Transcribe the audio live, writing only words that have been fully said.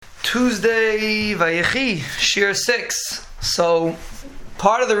Tuesday, Vayechi, Shiur 6. So,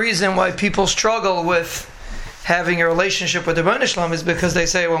 part of the reason why people struggle with having a relationship with the Wonders4Life is because they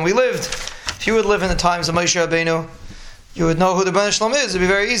say, when we lived, if you would live in the times of Moshe Rabbeinu, you would know who the Wonders4Life is. It would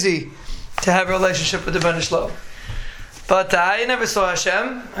be very easy to have a relationship with the Wonders4Life. But I never saw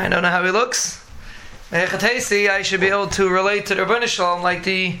Hashem. I don't know how he looks. I should be able to relate to the Wonders4Life like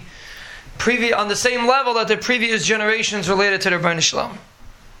the previous, on the same level that the previous generations related to the Wonders4Life.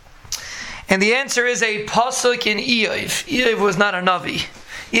 And the answer is a pasuk in Eiv. Eiv was not a Navi.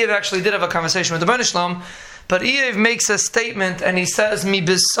 Eiv actually did have a conversation with the Wonders4Life, but Eiv makes a statement and he says, Mi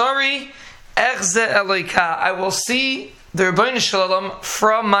bisari echze eloika. I will see the Wonders4Life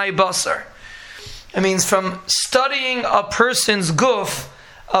from my basar. It means from studying a person's guf,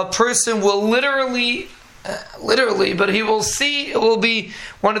 a person will literally, but he will see, it will be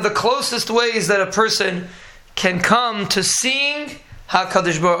one of the closest ways that a person can come to seeing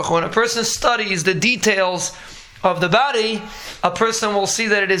HaKadosh Baruch Hu. When a person studies the details of the body, a person will see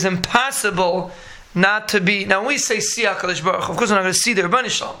that it is impossible not to be. Now, when we say see HaKadosh Baruch Hu, of course we're not going to see the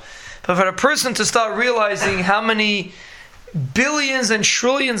Wonders4Life. But for a person to start realizing how many billions and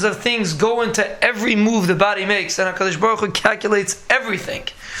trillions of things go into every move the body makes, and HaKadosh Baruch Hu calculates everything,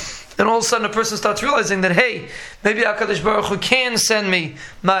 then all of a sudden a person starts realizing that, hey, maybe HaKadosh Baruch Hu can send me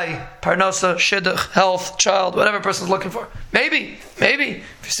my parnasa, shidduch, health, child, whatever a person's looking for. Maybe.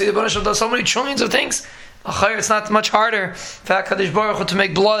 If you see the Wonders4Life does so many trillions of things, it's not much harder for HaKadosh Baruch Hu to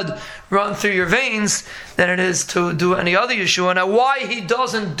make blood run through your veins than it is to do any other Yeshua. Now, why he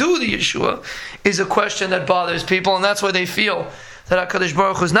doesn't do the Yeshua is a question that bothers people, and that's why they feel that HaKadosh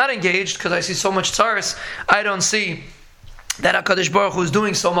Baruch Hu is not engaged, because I see so much tzaras, I don't see that HaKadosh Baruch Hu is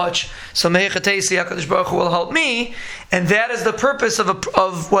doing so much. So Mehechatesi, HaKadosh Baruch Hu will help me, and that is the purpose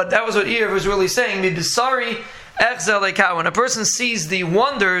of what that was what Eiv was really saying. Midisari echze eloika. When a person sees the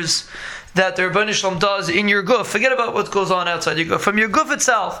wonders that the Wonders4Life does in your guf, forget about what goes on outside your guf. From your guf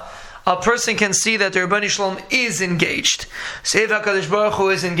itself, a person can see that the Wonders4Life is engaged. So if HaKadosh Baruch Hu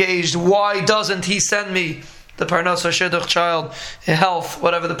is engaged, why doesn't he send me the parnasa, shidduch, child, health,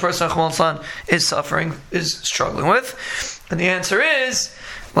 whatever the person is suffering, is struggling with? And the answer is,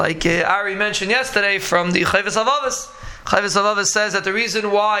 like Ari mentioned yesterday from the Chovos HaLevavos. Chovos HaLevavos says that the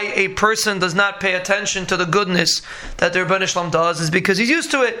reason why a person does not pay attention to the goodness that the Wonders4Life does is because he's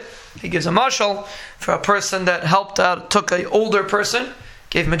used to it. He gives a mashal for a person that helped out, took an older person,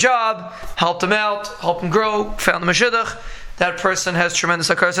 gave him a job, helped him out, helped him grow, found him a shidduch. That person has tremendous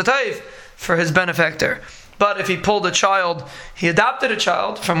hakaras hatov for his benefactor. But if he pulled a child, he adopted a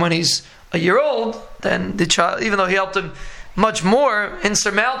child from when he's a year old, then the child, even though he helped him much more,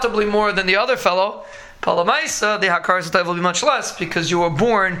 insurmountably more than the other fellow, Palamaisa, the hakaras hatov will be much less because you were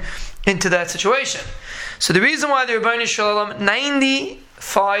born into that situation. So the reason why the Wonders4Life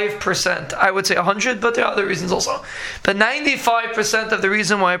 95%, I would say 100, but there are other reasons also. But 95% of the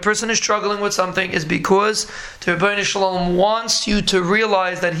reason why a person is struggling with something is because the Wonders4Life wants you to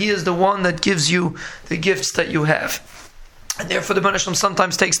realize that he is the one that gives you the gifts that you have. And therefore the Wonders4Life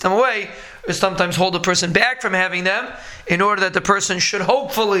sometimes takes them away, or sometimes hold a person back from having them, in order that the person should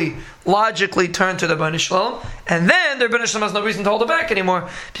hopefully, logically turn to the Wonders4Life, and then the Wonders4Life has no reason to hold it back anymore,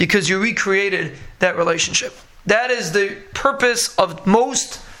 because you recreated that relationship. That is the purpose of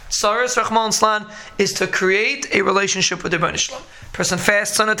most tzaras, Rahman Slan, is to create a relationship with the Wonders4Life. Person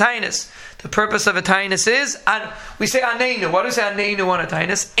fasts on a tainus. The purpose of a tainus is, we say aneinu. What do we say aneinu on a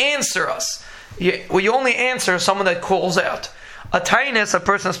tainus? Answer us. You only answer someone that calls out. A tainus, a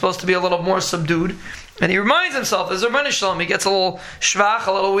person is supposed to be a little more subdued, and he reminds himself, there's a Wonders4Life, he gets a little shvach,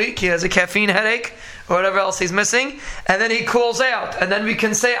 a little weak, he has a caffeine headache, or whatever else he's missing, and then he calls out, and then we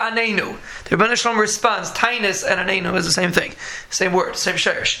can say aneinu. The Wonders4Life responds. Tainus and aneinu is the same thing, same word, same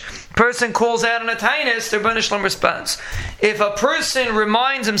shirish. Person calls out on a tainus, the Wonders4Life responds. If a person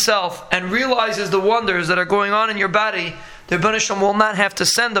reminds himself and realizes the wonders that are going on in your body, the Wonders4Life will not have to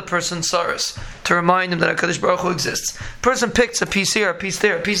send a person tzaras to remind him that HaKadosh Baruch Hu exists. Person picks a piece here, a piece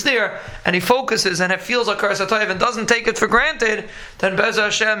there, a piece there, and he focuses and feels hakaras hatov and doesn't take it for granted, then Be'ez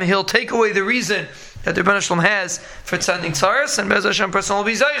Hashem, he'll take away the reason that the Wonders4Life has for sending tzaras, and Be'ez Hashem, person will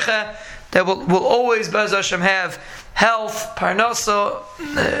be zeicha, that will always Be'ez Hashem have health, parnasa,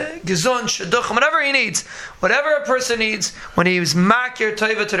 gezun, shidduchim, whatever he needs, whatever a person needs, when he is makir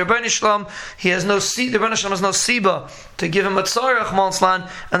tova to the Wonders4Life, the Wonders4Life has no siba to give him a tzarech,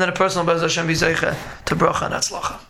 and then a person will Be'ez Hashem be zeicha to bracha and atzlacha.